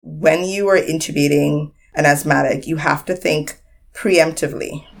when you are intubating an asthmatic, you have to think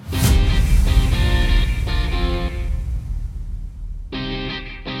preemptively.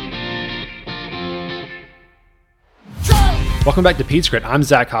 Welcome back to PedsCrit. I'm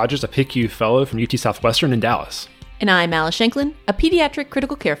Zach Hodges, a PICU fellow from UT Southwestern in Dallas. And I'm Alice Shanklin, a pediatric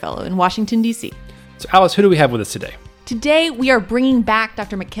critical care fellow in Washington, D.C. So Alice, who do we have with us today? Today, we are bringing back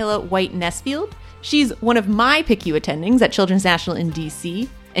Dr. Mekela Whyte-Nesfield. She's one of my PICU attendings at Children's National in D.C.,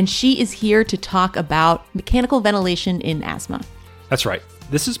 and she is here to talk about mechanical ventilation in asthma. That's right.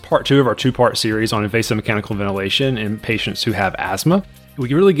 This is part 2 of our 2-part series on invasive mechanical ventilation in patients who have asthma. We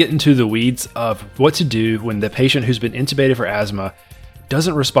can really get into the weeds of what to do when the patient who's been intubated for asthma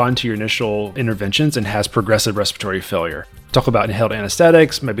doesn't respond to your initial interventions and has progressive respiratory failure. Talk about inhaled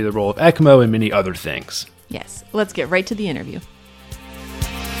anesthetics, maybe the role of ECMO, and many other things. Yes, let's get right to the interview.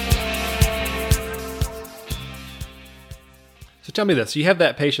 So tell me this, you have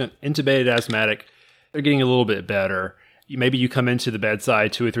that patient, intubated asthmatic, they're getting a little bit better. Maybe you come into the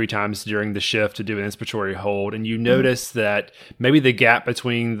bedside 2 or 3 times during the shift to do an inspiratory hold, and you notice that maybe the gap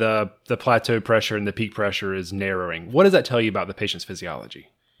between the plateau pressure and the peak pressure is narrowing. What does that tell you about the patient's physiology?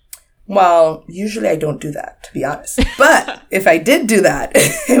 Well, usually I don't do that, to be honest. But if I did do that,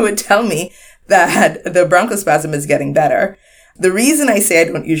 it would tell me that the bronchospasm is getting better. The reason I say I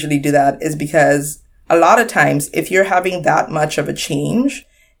don't usually do that is because a lot of times, if you're having that much of a change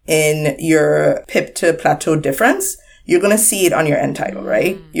in your PIP to plateau difference, you're going to see it on your end tidal,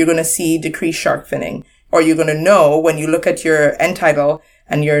 right? You're going to see decreased shark finning, or you're going to know when you look at your end tidal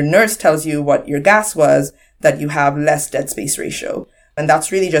and your nurse tells you what your gas was, that you have less dead space ratio. And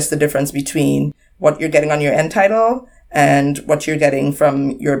that's really just the difference between what you're getting on your end tidal and what you're getting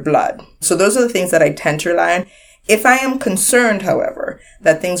from your blood. So those are the things that I tend to rely on. If I am concerned, however,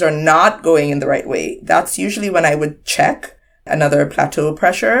 that things are not going in the right way, that's usually when I would check another plateau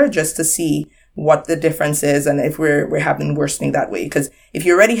pressure just to see what the difference is and if we're having worsening that way. Because if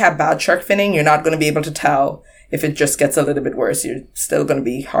you already have bad shark finning, you're not going to be able to tell if it just gets a little bit worse. You're still going to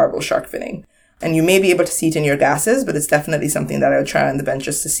be horrible shark finning. And you may be able to see it in your gases, but it's definitely something that I would try on the bench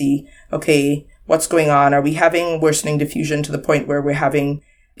just to see, okay, what's going on? Are we having worsening diffusion to the point where we're having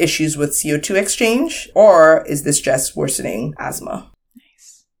issues with CO2 exchange? Or is this just worsening asthma?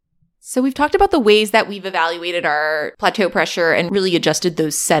 So we've talked about the ways that we've evaluated our plateau pressure and really adjusted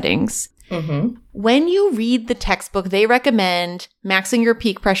those settings. Mm-hmm. When you read the textbook, they recommend maxing your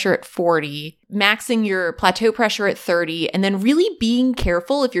peak pressure at 40, maxing your plateau pressure at 30, and then really being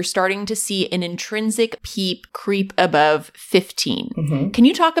careful if you're starting to see an intrinsic PEEP creep above 15. Mm-hmm. Can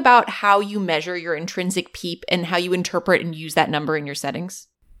you talk about how you measure your intrinsic PEEP and how you interpret and use that number in your settings?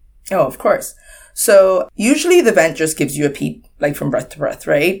 Oh, of course. So usually the vent just gives you a PEEP, like from breath to breath,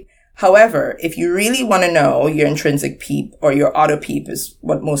 right? However, if you really want to know your intrinsic PEEP, or your auto PEEP is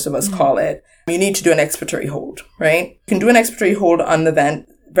what most of us call it, you need to do an expiratory hold, right? You can do an expiratory hold on the vent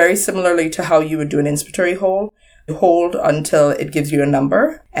very similarly to how you would do an inspiratory hold. You hold until it gives you a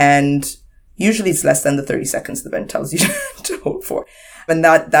number, and usually it's less than the 30 seconds the vent tells you to hold for. And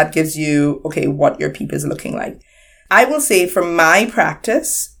that gives you, okay, what your PEEP is looking like. I will say from my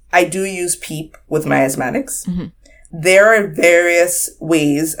practice, I do use PEEP with my asthmatics. Mm-hmm. There are various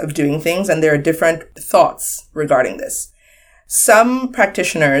ways of doing things, and there are different thoughts regarding this. Some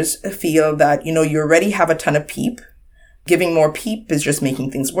practitioners feel that, you already have a ton of PEEP. Giving more PEEP is just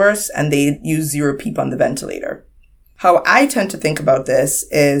making things worse, and they use 0 PEEP on the ventilator. How I tend to think about this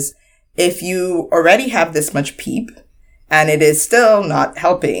is if you already have this much PEEP and it is still not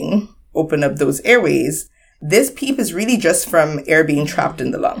helping open up those airways, this PEEP is really just from air being trapped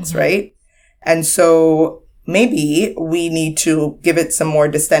in the lungs, right? And so maybe we need to give it some more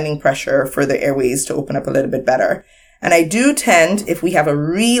distending pressure for the airways to open up a little bit better. And I do tend, if we have a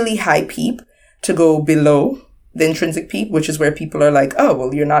really high PEEP, to go below the intrinsic PEEP, which is where people are like, oh,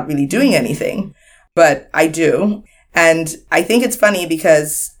 well, you're not really doing anything. But I do. And I think it's funny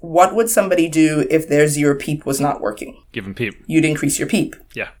because what would somebody do if their 0 PEEP was not working? Give them PEEP. You'd increase your PEEP.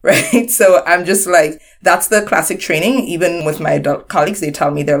 Yeah. Right? So I'm just like, that's the classic training. Even with my adult colleagues, they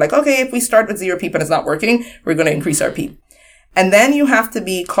tell me, they're like, okay, if we start with 0 PEEP and it's not working, we're going to increase our PEEP. And then you have to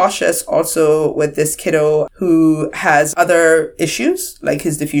be cautious also with this kiddo who has other issues, like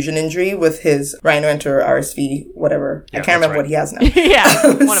his diffusion injury with his rhinoenter RSV, whatever. Yeah, I can't remember what he has now. Yeah.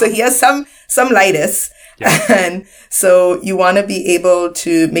 So he has some litis. Yeah. And so you want to be able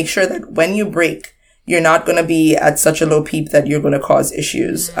to make sure that when you break, you're not going to be at such a low PEEP that you're going to cause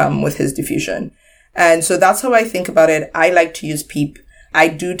issues with his diffusion. And so that's how I think about it. I like to use PEEP. I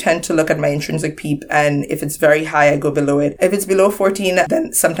do tend to look at my intrinsic PEEP, and if it's very high, I go below it. If it's below 14,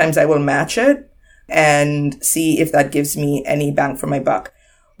 then sometimes I will match it and see if that gives me any bang for my buck.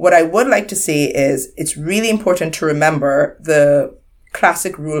 What I would like to say is it's really important to remember the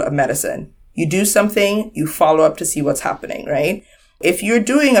classic rule of medicine. You do something, you follow up to see what's happening, right? If you're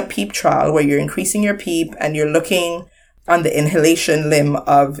doing a PEEP trial where you're increasing your PEEP and you're looking on the inhalation limb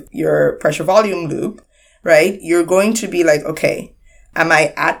of your pressure volume loop, right? You're going to be like, okay, am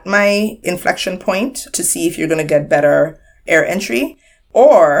I at my inflection point to see if you're going to get better air entry?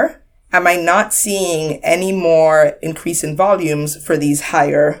 Or am I not seeing any more increase in volumes for these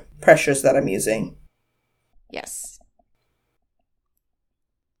higher pressures that I'm using? Yes.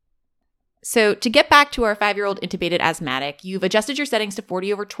 So to get back to our 5-year-old intubated asthmatic, you've adjusted your settings to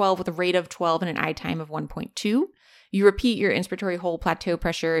 40/12 with a rate of 12 and an I time of 1.2. You repeat your inspiratory hold plateau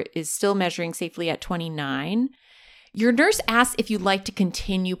pressure is still measuring safely at 29. Your nurse asks if you'd like to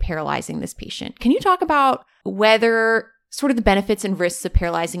continue paralyzing this patient. Can you talk about whether sort of the benefits and risks of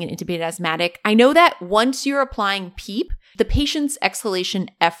paralyzing an intubated asthmatic? I know that once you're applying PEEP, the patient's exhalation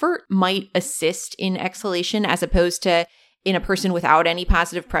effort might assist in exhalation as opposed to in a person without any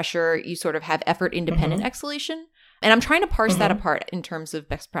positive pressure, you sort of have effort independent exhalation. And I'm trying to parse that apart in terms of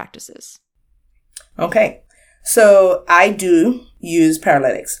best practices. Okay. So I do use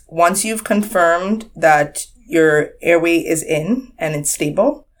paralytics. Once you've confirmed that your airway is in and it's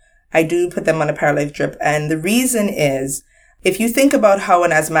stable, I do put them on a paralytic drip. And the reason is, if you think about how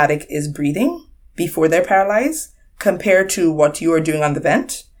an asthmatic is breathing before they're paralyzed compared to what you are doing on the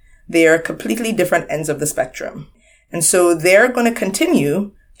vent, they are completely different ends of the spectrum. And so they're going to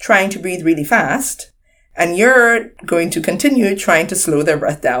continue trying to breathe really fast, and you're going to continue trying to slow their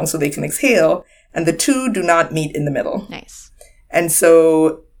breath down so they can exhale. And the two do not meet in the middle. Nice. And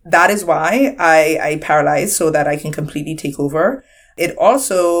so that is why I paralyze, so that I can completely take over. It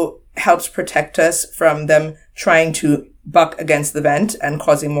also helps protect us from them trying to buck against the vent and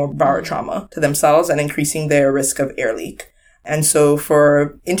causing more barotrauma to themselves and increasing their risk of air leak. And so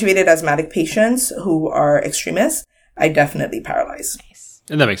for intubated asthmatic patients who are extremists, I definitely paralyze. Nice.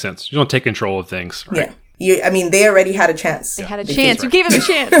 And that makes sense. You don't take control of things, right? Yeah. They already had a chance. They had a chance. You gave them a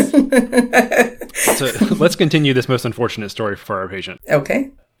chance. So let's continue this most unfortunate story for our patient.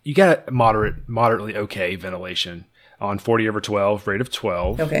 Okay. You got moderately okay ventilation on 40/12, rate of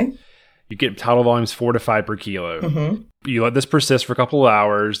 12. Okay. You get tidal volumes 4 to 5 per kilo. You let this persist for a couple of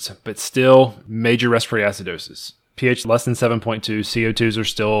hours, but still major respiratory acidosis. pH less than 7.2, CO2s are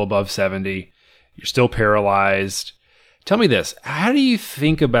still above 70. You're still paralyzed. Tell me this, how do you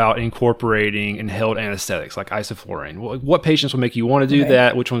think about incorporating inhaled anesthetics like isoflurane? What patients will make you want to do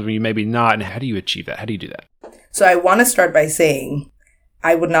that? Which ones will you maybe not? And how do you achieve that? How do you do that? So I want to start by saying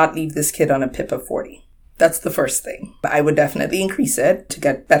I would not leave this kid on a PIP of 40. That's the first thing. I would definitely increase it to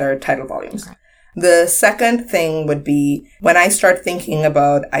get better tidal volumes. Okay. The second thing would be when I start thinking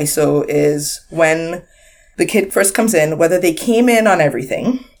about ISO is when the kid first comes in, whether they came in on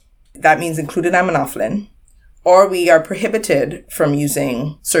everything, that means included aminophylline, or we are prohibited from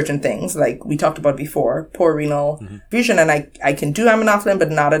using certain things like we talked about before, poor renal vision, and I can do aminophylline,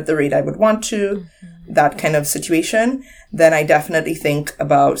 but not at the rate I would want to, that kind of situation, then I definitely think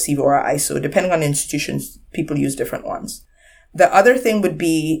about SIVO or ISO. Depending on institutions, people use different ones. The other thing would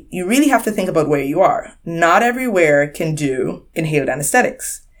be, you really have to think about where you are. Not everywhere can do inhaled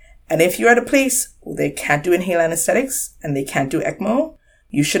anesthetics. And if you're at a place where they can't do inhaled anesthetics and they can't do ECMO,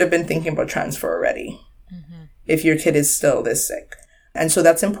 you should have been thinking about transfer already. If your kid is still this sick. And so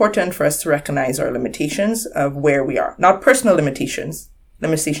that's important for us to recognize our limitations of where we are. Not personal limitations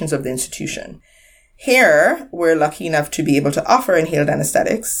of the institution. Here, we're lucky enough to be able to offer inhaled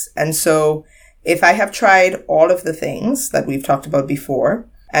anesthetics. And so if I have tried all of the things that we've talked about before,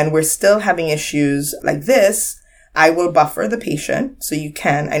 and we're still having issues like this, I will buffer the patient. So you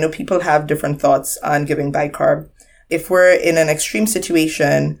can, I know people have different thoughts on giving bicarb. If we're in an extreme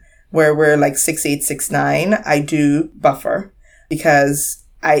situation where we're like 6'8", 6'9", I do buffer because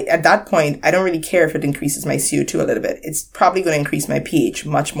at that point, I don't really care if it increases my CO2 a little bit. It's probably going to increase my pH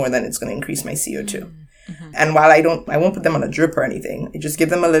much more than it's going to increase my CO2. And while I won't put them on a drip or anything, I just give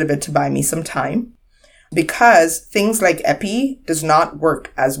them a little bit to buy me some time because things like epi does not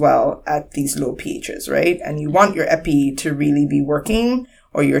work as well at these low pHs, right? And you want your epi to really be working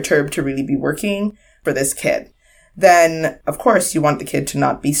or your turb to really be working for this kid. Then, of course, you want the kid to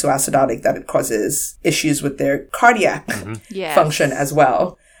not be so acidotic that it causes issues with their cardiac function as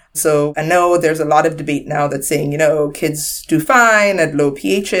well. So I know there's a lot of debate now that's saying, kids do fine at low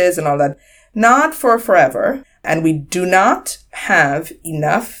pHs and all that. Not for forever. And we do not have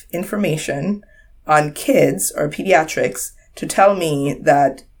enough information on kids or pediatrics to tell me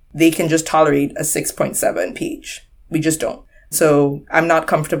that they can just tolerate a 6.7 pH. We just don't. So I'm not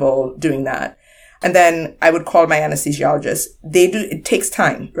comfortable doing that. And then I would call my anesthesiologist. It takes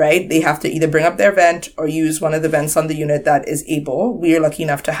time, right? They have to either bring up their vent or use one of the vents on the unit that is able. We are lucky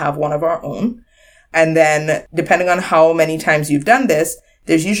enough to have one of our own. And then depending on how many times you've done this,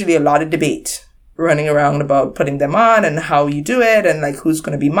 there's usually a lot of debate running around about putting them on and how you do it and like who's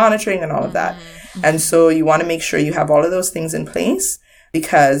going to be monitoring and all of that. And so you want to make sure you have all of those things in place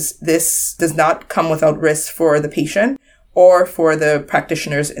because this does not come without risk for the patient or for the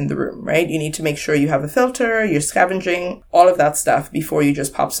practitioners in the room, right? You need to make sure you have a filter, you're scavenging, all of that stuff before you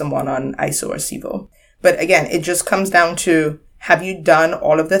just pop someone on ISO or SIVO. But again, it just comes down to, have you done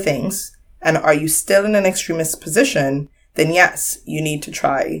all of the things? And are you still in an extremist position? Then yes, you need to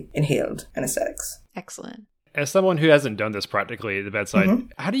try inhaled anesthetics. Excellent. As someone who hasn't done this practically at the bedside,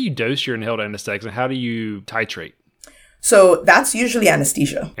 how do you dose your inhaled anesthetics and how do you titrate? So that's usually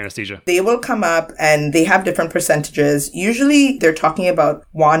anesthesia. They will come up and they have different percentages. Usually they're talking about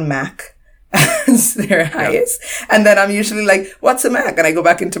 1 MAC as their highest. And then I'm usually like, what's a MAC? And I go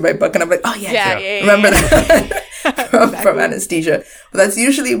back into my book and I'm like, oh yeah. Remember that from anesthesia. But that's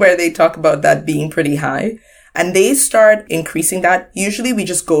usually where they talk about that being pretty high. And they start increasing that. Usually we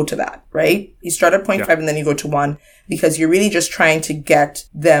just go to that, right? You start at 0.5 and then you go to 1 because you're really just trying to get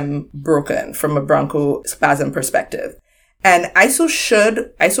them broken from a bronchospasm perspective. And ISO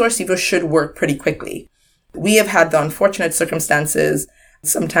or SIVO should work pretty quickly. We have had the unfortunate circumstances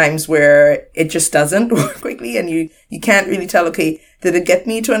sometimes where it just doesn't work quickly and you can't really tell, okay, did it get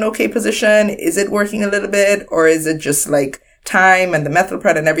me to an okay position? Is it working a little bit? Or is it just like time and the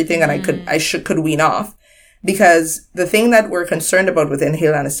methylpred and everything and I could wean off? Because the thing that we're concerned about with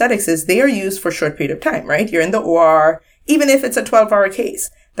inhaled anesthetics is they are used for a short period of time, right? You're in the OR, even if it's a 12-hour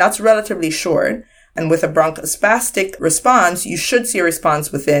case, that's relatively short. And with a bronchospastic response, you should see a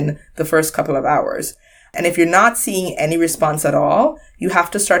response within the first couple of hours. And if you're not seeing any response at all, you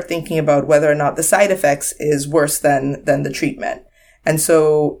have to start thinking about whether or not the side effects is worse than the treatment. And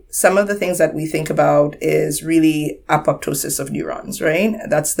so some of the things that we think about is really apoptosis of neurons, right?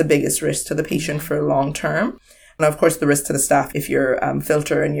 That's the biggest risk to the patient for long term. And of course, the risk to the staff if your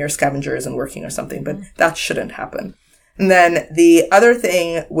filter and your scavenger isn't working or something, but that shouldn't happen. And then the other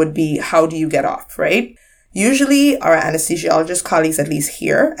thing would be, how do you get off, right? Usually our anesthesiologist colleagues, at least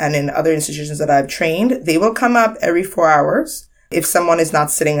here and in other institutions that I've trained, they will come up every 4 hours if someone is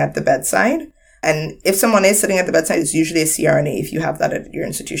not sitting at the bedside. And if someone is sitting at the bedside, it's usually a CRNA if you have that at your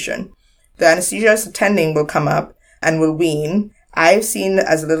institution. The anesthesiologist attending will come up and will wean. I've seen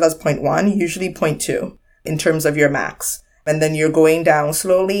as little as 0.1, usually 0.2 in terms of your max. And then you're going down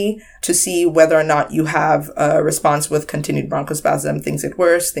slowly to see whether or not you have a response with continued bronchospasm. Things get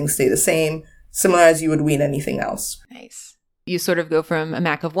worse, things stay the same, similar as you would wean anything else. Nice. You sort of go from a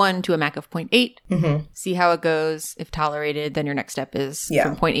MAC of 1 to a MAC of 0.8, see how it goes. If tolerated, then your next step is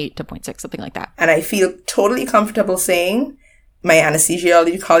from 0.8 to 0.6, something like that. And I feel totally comfortable saying my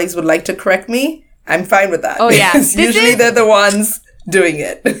anesthesiology colleagues would like to correct me. I'm fine with that. Oh, yeah. Usually they're the ones doing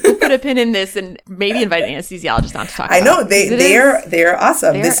it. We'll put a pin in this and maybe invite an anesthesiologist on to talk about it. I know. They're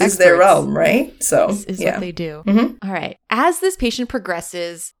awesome. This is their realm, right? So this is what they do. All right. As this patient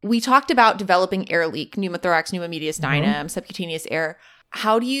progresses, we talked about developing air leak, pneumothorax, pneumomediastinum, subcutaneous air.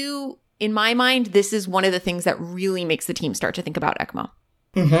 How do you, in my mind, this is one of the things that really makes the team start to think about ECMO.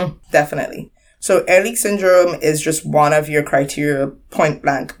 Definitely. So air leak syndrome is just one of your criteria, point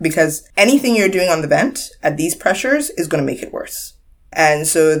blank, because anything you're doing on the vent at these pressures is going to make it worse. And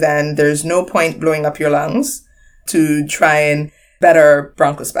so then there's no point blowing up your lungs to try and better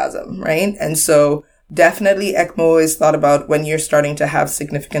bronchospasm, right? And so definitely ECMO is thought about when you're starting to have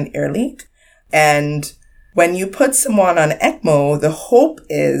significant air leak. And when you put someone on ECMO, the hope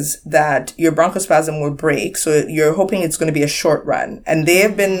is that your bronchospasm will break. So you're hoping it's going to be a short run. And they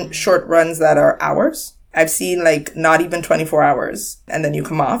have been short runs that are hours. I've seen like not even 24 hours and then you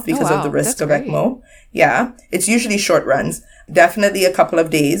come off because of the risk of ECMO. Yeah, it's usually short runs. Definitely a couple of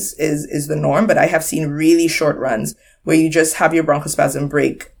days is the norm, but I have seen really short runs where you just have your bronchospasm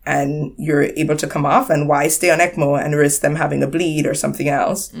break and you're able to come off. And why stay on ECMO and risk them having a bleed or something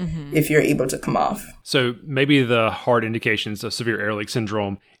else if you're able to come off? So maybe the hard indications of severe air leak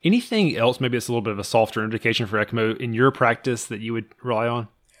syndrome. Anything else, maybe it's a little bit of a softer indication for ECMO in your practice that you would rely on?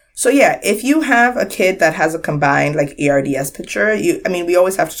 So yeah, if you have a kid that has a combined like ARDS picture, we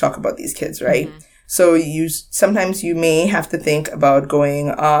always have to talk about these kids, right? So sometimes you may have to think about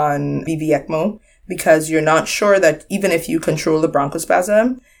going on BV ECMO because you're not sure that even if you control the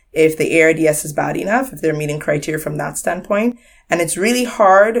bronchospasm, if the ARDS is bad enough, if they're meeting criteria from that standpoint. And it's really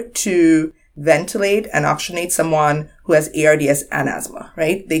hard to ventilate and oxygenate someone who has ARDS and asthma,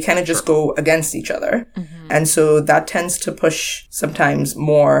 right? They kind of just go against each other. And so that tends to push sometimes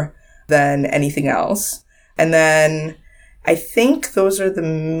more than anything else. And then I think those are the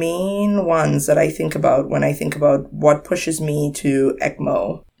main ones that I think about when I think about what pushes me to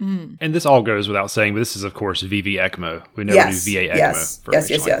ECMO. And this all goes without saying, but this is, of course, VV ECMO. We never do VA ECMO for a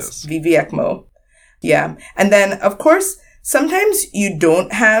patient like this. VV ECMO. Yeah. And then, of course, sometimes you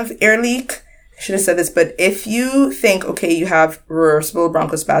don't have air leak. I should have said this, but if you think, okay, you have reversible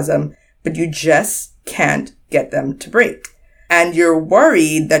bronchospasm, but you just can't get them to break, and you're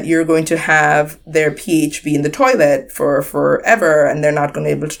worried that you're going to have their pH be in the toilet for forever and they're not going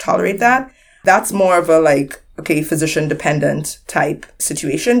to be able to tolerate that, that's more of a like, okay, physician dependent type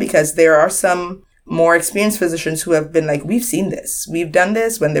situation, because there are some more experienced physicians who have been like, we've seen this. We've done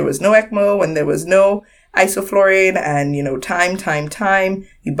this when there was no ECMO, when there was no isoflurane, and, you know, time,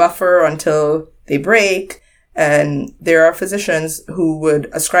 you buffer until they break. And there are physicians who would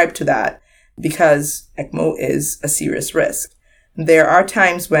ascribe to that because ECMO is a serious risk. There are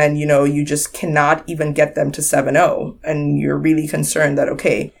times when, you know, you just cannot even get them to 7.0 and you're really concerned that,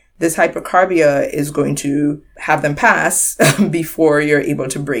 okay, this hypercarbia is going to have them pass before you're able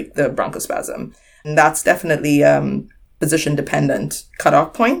to break the bronchospasm. And that's definitely physician dependent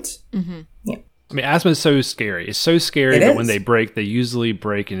cutoff point. Mm-hmm. Yeah. I mean, asthma is so scary. It's so scary that when they break, they usually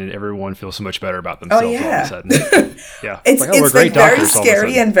break and everyone feels so much better about themselves all of a sudden. Yeah. It's like very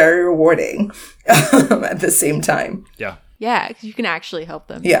scary and very rewarding at the same time. Yeah. Yeah, because you can actually help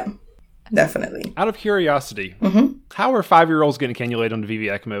them. Yeah, definitely. Out of curiosity, how are 5-year-olds getting cannulated on VV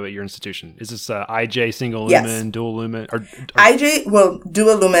ECMO at your institution? Is this IJ single lumen, dual lumen? Or IJ will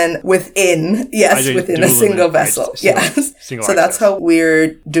dual lumen within a single vessel. So that's how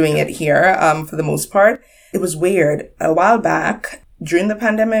we're doing it here for the most part. It was weird. A while back, during the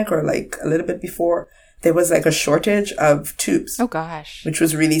pandemic or like a little bit before, there was like a shortage of tubes. Oh, gosh. Which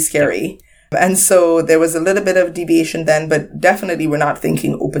was really scary. And so there was a little bit of deviation then, but definitely we're not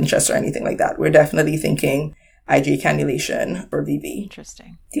thinking open chest or anything like that. We're definitely thinking IJ cannulation or VV.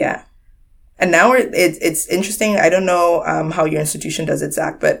 Interesting. Yeah. And now it's interesting. I don't know how your institution does it,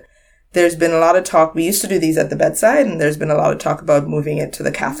 Zach, but there's been a lot of talk. We used to do these at the bedside, and there's been a lot of talk about moving it to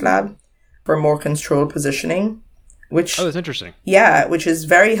the cath lab for more controlled positioning, which... Oh, that's interesting. Yeah, which is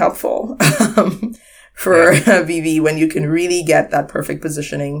very helpful for VV when you can really get that perfect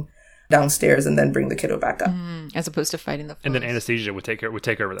positioning downstairs and then bring the kiddo back up. As opposed to fighting the flows. And then anesthesia would take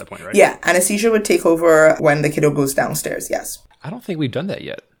over at that point, right? Yeah, anesthesia would take over when the kiddo goes downstairs, yes. I don't think we've done that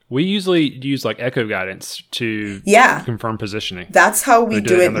yet. We usually use like echo guidance to confirm positioning. That's how we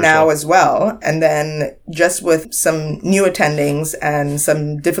do it now as well. And then just with some new attendings and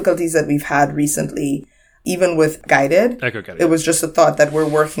some difficulties that we've had recently, even with guided, it was just a thought that we're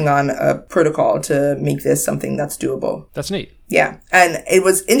working on a protocol to make this something that's doable. That's neat. Yeah. And it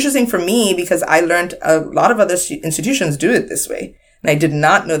was interesting for me because I learned a lot of other institutions do it this way. And I did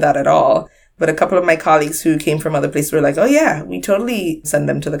not know that at all. But a couple of my colleagues who came from other places were like, oh yeah, we totally send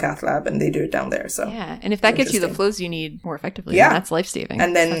them to the cath lab and they do it down there. So yeah. And if that gets you the flows you need more effectively, then that's life-saving.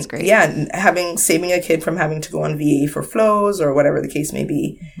 And then, that's great. Saving a kid from having to go on VA for flows or whatever the case may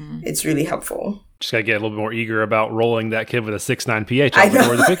be, it's really helpful. Just got to get a little bit more eager about rolling that kid with a 6.9 pH out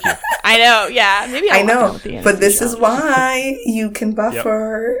before they pick you. I know, yeah. Maybe I know. But this is why you can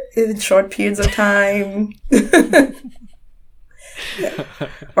buffer in short periods of time.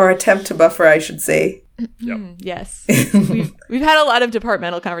 Or attempt to buffer, I should say. Yes. We've had a lot of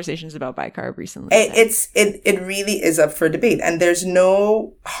departmental conversations about bicarb recently. It really is up for debate. And there's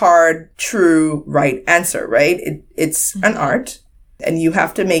no hard, true, right answer, right? It's an art. And you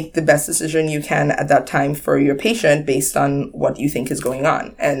have to make the best decision you can at that time for your patient based on what you think is going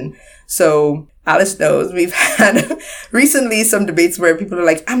on. And so Alice knows we've had recently some debates where people are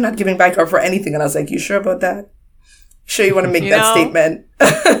like, I'm not giving bicarb for anything. And I was like, you sure about that? Sure you want to make that statement?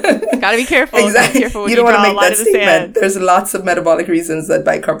 Gotta be careful. Exactly. Be careful when you don't want to make that statement. Sand. There's lots of metabolic reasons that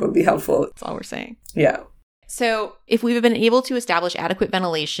bicarb will be helpful. That's all we're saying. Yeah. So if we've been able to establish adequate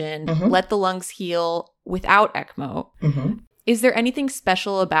ventilation, let the lungs heal without ECMO, is there anything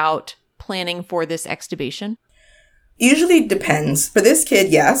special about planning for this extubation? Usually depends. For this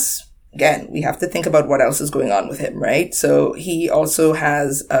kid, yes. Again, we have to think about what else is going on with him, right? So he also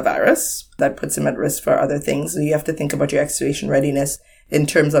has a virus that puts him at risk for other things. So you have to think about your extubation readiness in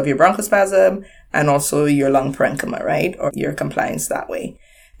terms of your bronchospasm and also your lung parenchyma, right? Or your compliance that way.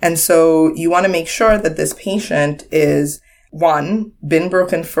 And so you want to make sure that this patient is, one, been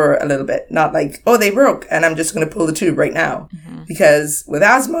broken for a little bit. Not like, oh, they broke and I'm just going to pull the tube right now. Because with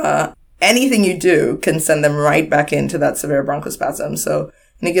asthma, anything you do can send them right back into that severe bronchospasm. So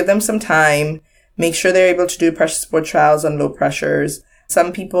and give them some time, make sure they're able to do pressure support trials on low pressures.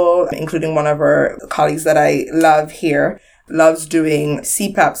 Some people, including one of our colleagues that I love here, loves doing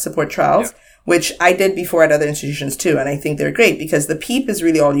CPAP support trials, which I did before at other institutions too. And I think they're great because the PEEP is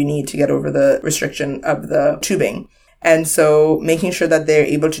really all you need to get over the restriction of the tubing. And so making sure that they're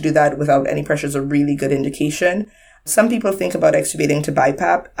able to do that without any pressure is a really good indication. Some people think about extubating to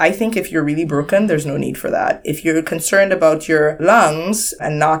BiPAP. I think if you're really broken, there's no need for that. If you're concerned about your lungs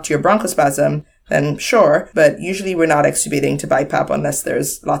and not your bronchospasm, then sure. But usually we're not extubating to BiPAP unless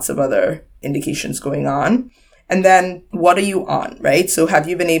there's lots of other indications going on. And then what are you on, right? So have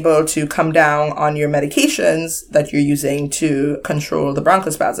you been able to come down on your medications that you're using to control the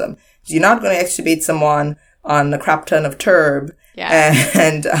bronchospasm? So you're not going to extubate someone on a crap ton of turb. Yeah.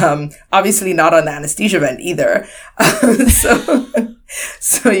 And obviously not on the anesthesia vent either.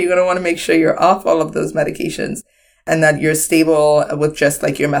 So you're going to want to make sure you're off all of those medications and that you're stable with just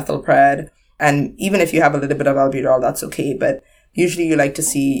like your methylpred. And even if you have a little bit of albuterol, that's okay. But usually you like to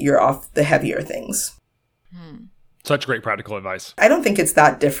see you're off the heavier things. Such great practical advice. I don't think it's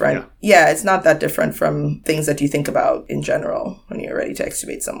that different. Yeah, it's not that different from things that you think about in general when you're ready to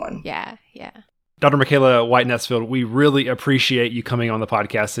extubate someone. Yeah. Dr. Mekela Whyte-Nesfield, we really appreciate you coming on the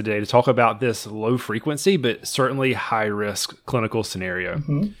podcast today to talk about this low frequency, but certainly high risk clinical scenario.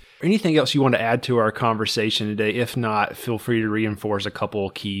 Mm-hmm. Anything else you want to add to our conversation today? If not, feel free to reinforce a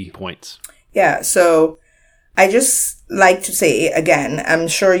couple key points. Yeah, so I just like to say, again, I'm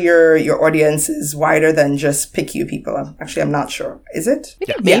sure your audience is wider than just PICU people. Actually, I'm not sure. Is it?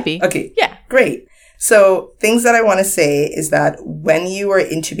 Yeah. Maybe. Yeah. Okay. Yeah. Great. So things that I want to say is that when you are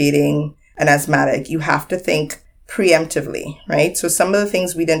intubating an asthmatic, you have to think preemptively, right? So some of the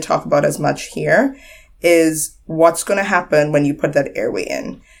things we didn't talk about as much here is what's going to happen when you put that airway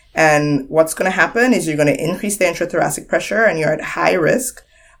in. And what's going to happen is you're going to increase the intrathoracic pressure and you're at high risk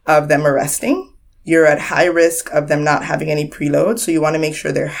of them arresting. You're at high risk of them not having any preload. So you want to make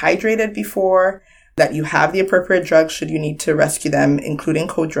sure they're hydrated before, that you have the appropriate drugs should you need to rescue them, including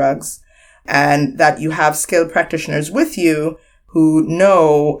co-drugs, and that you have skilled practitioners with you who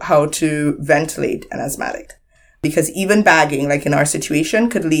know how to ventilate an asthmatic. Because even bagging, like in our situation,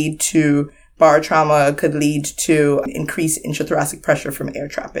 could lead to bar trauma, could lead to increased intrathoracic pressure from air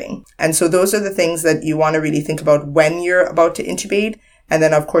trapping. And so those are the things that you want to really think about when you're about to intubate. And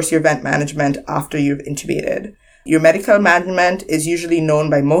then, of course, your vent management after you've intubated. Your medical management is usually known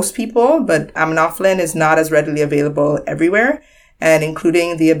by most people, but aminophylline is not as readily available everywhere. And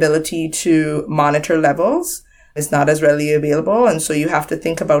including the ability to monitor levels is not as readily available. And so you have to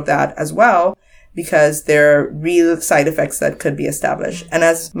think about that as well, because there are real side effects that could be established. And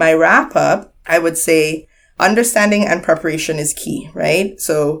as my wrap up, I would say understanding and preparation is key, right?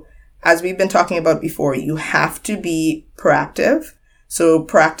 So as we've been talking about before, you have to be proactive. So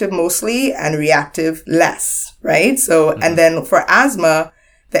proactive mostly and reactive less, right? So, and then for asthma,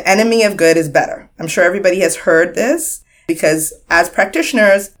 the enemy of good is better. I'm sure everybody has heard this because as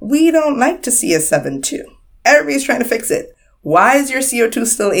practitioners, we don't like to see a 7.2. Everybody's trying to fix it. Why is your CO2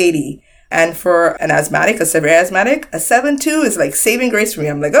 still 80? And for an asthmatic, a severe asthmatic, a 7.2 is like saving grace for me.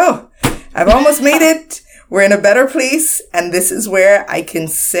 I'm like, oh, I've almost made it. We're in a better place. And this is where I can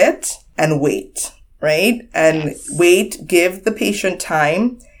sit and wait, right? And wait, give the patient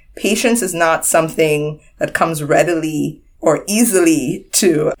time. Patience is not something that comes readily or easily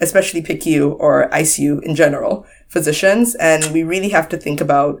to, especially PICU or ICU in general, physicians. And we really have to think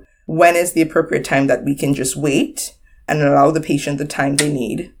about when is the appropriate time that we can just wait and allow the patient the time they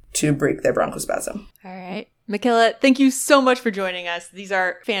need to break their bronchospasm. All right. Mekela, thank you so much for joining us. These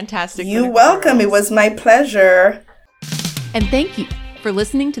are fantastic. You're welcome. It was my pleasure. And thank you for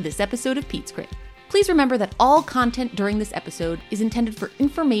listening to this episode of Pete's Crit. Please remember that all content during this episode is intended for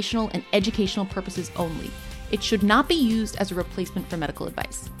informational and educational purposes only. It should not be used as a replacement for medical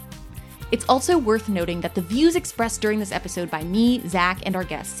advice. It's also worth noting that the views expressed during this episode by me, Zach, and our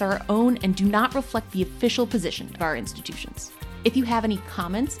guests are our own and do not reflect the official position of our institutions. If you have any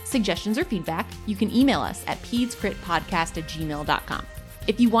comments, suggestions, or feedback, you can email us at pedscritpodcast@gmail.com.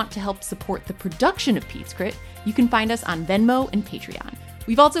 If you want to help support the production of Pete's Crit, you can find us on Venmo and Patreon.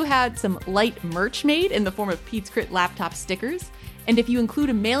 We've also had some light merch made in the form of Pete's Crit laptop stickers, and if you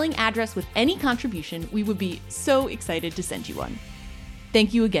include a mailing address with any contribution, we would be so excited to send you one.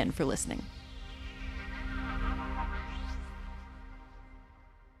 Thank you again for listening.